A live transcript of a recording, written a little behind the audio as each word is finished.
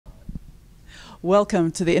Welcome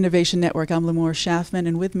to the Innovation Network. I'm Limor Schafman,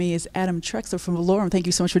 and with me is Adam Trexler from Valaurum. Thank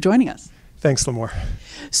you so much for joining us. Thanks, Limor.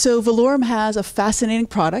 So Valaurum has a fascinating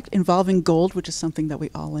product involving gold, which is something that we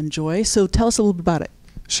all enjoy. So tell us a little bit about it.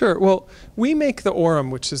 Sure. Well, we make the Aurum,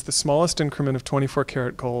 which is the smallest increment of 24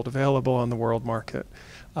 karat gold available on the world market.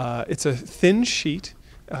 It's a thin sheet.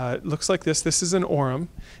 It looks like this. This is an Aurum,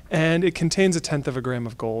 and it contains 1/10 of a gram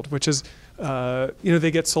of gold, which is,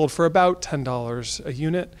 they get sold for about $10 a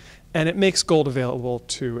unit, and it makes gold available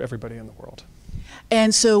to everybody in the world.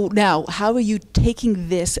 And so now, how are you taking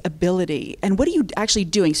this ability, and what are you actually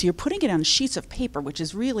doing? So you're putting it on sheets of paper, which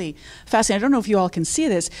is really fascinating. I don't know if you all can see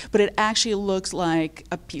this, but it actually looks like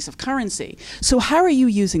a piece of currency. So how are you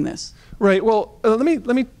using this? Right. Well, let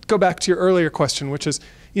me go back to your earlier question, which is,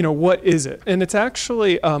 what is it? And it's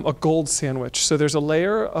actually a gold sandwich. So there's a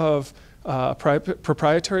layer of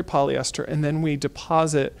proprietary polyester, and then we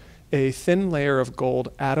deposit a thin layer of gold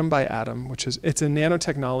atom by atom, it's a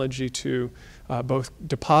nanotechnology to both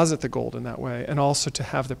deposit the gold in that way and also to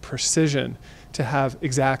have the precision to have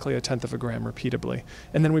exactly 1/10 of a gram repeatably.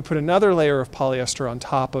 And then we put another layer of polyester on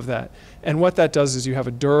top of that. And what that does is you have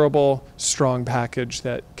a durable, strong package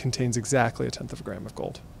that contains exactly 1/10 of a gram of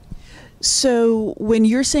gold. So when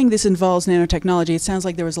you're saying this involves nanotechnology, it sounds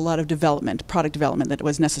like there was a lot of product development that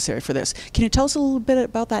was necessary for this. Can you tell us a little bit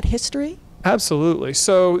about that history? Absolutely.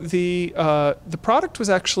 So the product was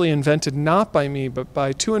actually invented not by me, but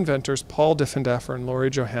by two inventors, Paul Diffendafer and Laurie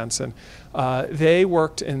Johansson. They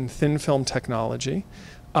worked in thin film technology.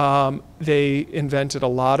 They invented a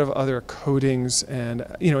lot of other coatings and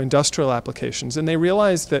industrial applications, and they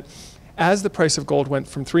realized that as the price of gold went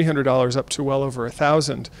from $300 up to well over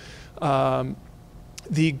 $1,000,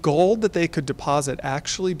 the gold that they could deposit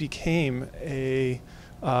actually became a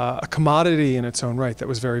commodity in its own right that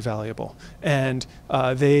was very valuable. And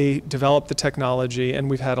they developed the technology,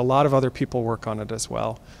 and we've had a lot of other people work on it as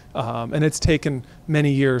well. And it's taken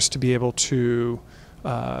many years to be able to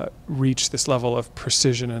reach this level of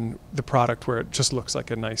precision in the product where it just looks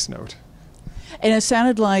like a nice note. And it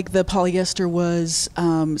sounded like the polyester was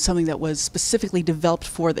something that was specifically developed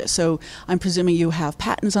for this. So I'm presuming you have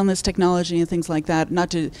patents on this technology and things like that.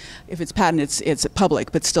 Not to, if it's patent, it's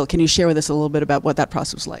public, but still, can you share with us a little bit about what that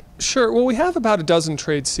process was like? Sure. Well, we have about a dozen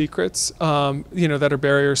trade secrets, that are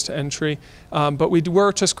barriers to entry. But we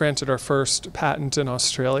were just granted our first patent in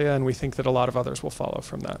Australia, and we think that a lot of others will follow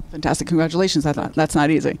from that. Fantastic. Congratulations. That's not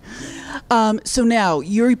easy. So now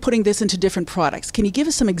you're putting this into different products. Can you give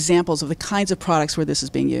us some examples of the kinds of products where this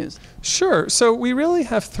is being used? Sure. So we really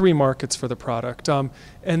have three markets for the product.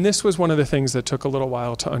 And this was one of the things that took a little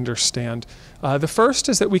while to understand. The first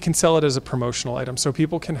is that we can sell it as a promotional item. So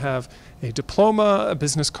people can have a diploma, a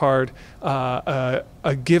business card, a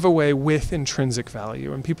giveaway with intrinsic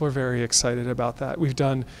value. And people are very excited about that. We've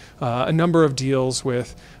done a number of deals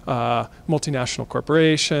with multinational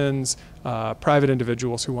corporations, private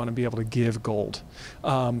individuals who want to be able to give gold.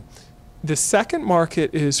 The second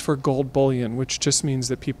market is for gold bullion, which just means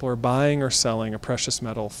that people are buying or selling a precious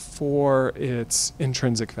metal for its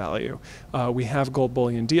intrinsic value. We have gold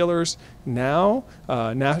bullion dealers now,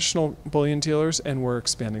 national bullion dealers, and we're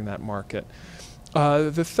expanding that market.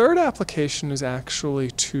 The third application is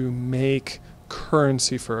actually to make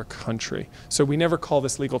currency for a country. So we never call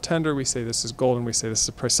this legal tender. We say this is gold, and we say this is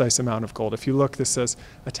a precise amount of gold. If you look, this says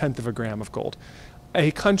 1/10 of a gram of gold.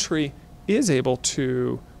 A country is able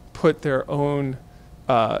to put their own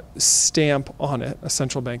stamp on it. A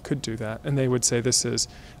central bank could do that, and they would say this is,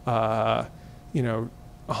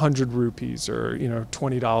 100 rupees or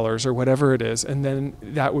 $20 or whatever it is, and then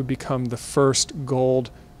that would become the first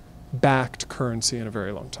gold-backed currency in a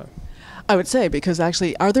very long time. I would say, because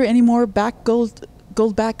actually, are there any more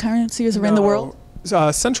gold-backed currencies around the world?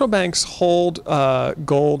 Central banks hold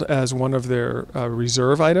gold as one of their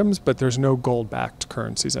reserve items, but there's no gold-backed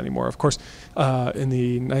currencies anymore. Of course, in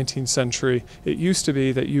the 19th century, it used to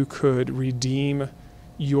be that you could redeem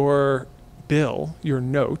your bill, your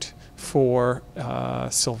note, for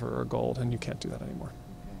silver or gold, and you can't do that anymore.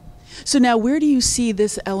 So now, where do you see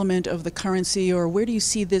this element of the currency, or where do you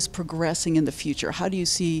see this progressing in the future? How do you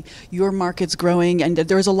see your markets growing? And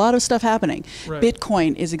there's a lot of stuff happening. Right.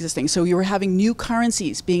 Bitcoin is existing, so you're having new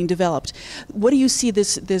currencies being developed. What do you see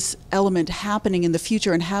this element happening in the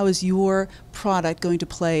future, and how is your product going to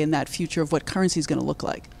play in that future of what currency is going to look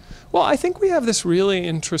like? Well, I think we have this really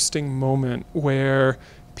interesting moment where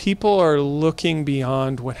people are looking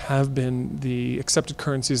beyond what have been the accepted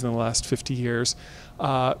currencies in the last 50 years.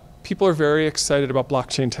 People are very excited about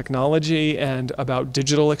blockchain technology and about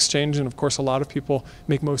digital exchange, and of course a lot of people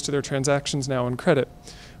make most of their transactions now in credit,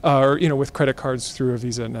 or with credit cards through a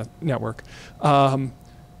Visa network.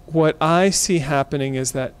 what I see happening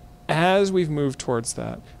is that as we've moved towards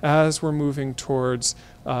that, as we're moving towards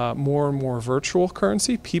more and more virtual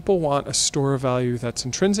currency, people want a store of value that's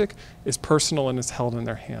intrinsic, is personal, and is held in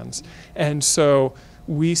their hands. And so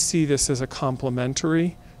we see this as a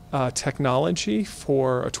complementary technology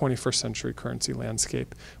for a 21st century currency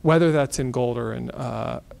landscape, whether that's in gold or in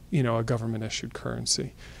a government-issued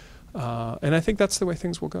currency. And I think that's the way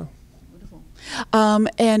things will go.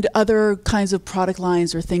 And other kinds of product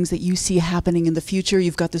lines or things that you see happening in the future.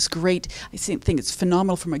 You've got this great, I think it's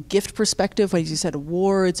phenomenal from a gift perspective, as you said,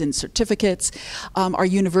 awards and certificates. Are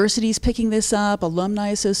universities picking this up, alumni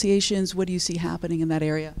associations? What do you see happening in that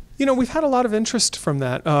area? We've had a lot of interest from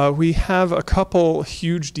that. We have a couple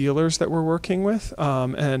huge dealers that we're working with,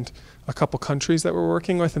 and a couple countries that we're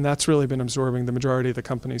working with, and that's really been absorbing the majority of the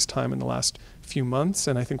company's time in the last few months,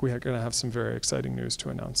 and I think we are going to have some very exciting news to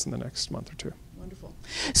announce in the next month or two. Wonderful.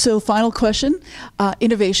 So final question,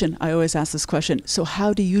 innovation. I always ask this question. So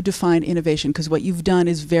how do you define innovation? Because what you've done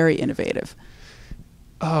is very innovative.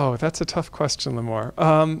 Oh, that's a tough question, Limor.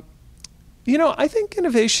 I think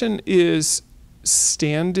innovation is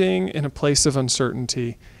standing in a place of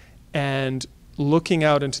uncertainty and looking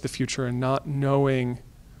out into the future and not knowing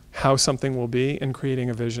how something will be and creating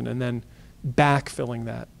a vision and then backfilling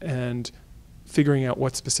that and figuring out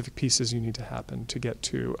what specific pieces you need to happen to get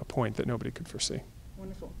to a point that nobody could foresee.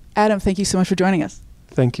 Wonderful. Adam, thank you so much for joining us.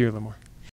 Thank you, Limor.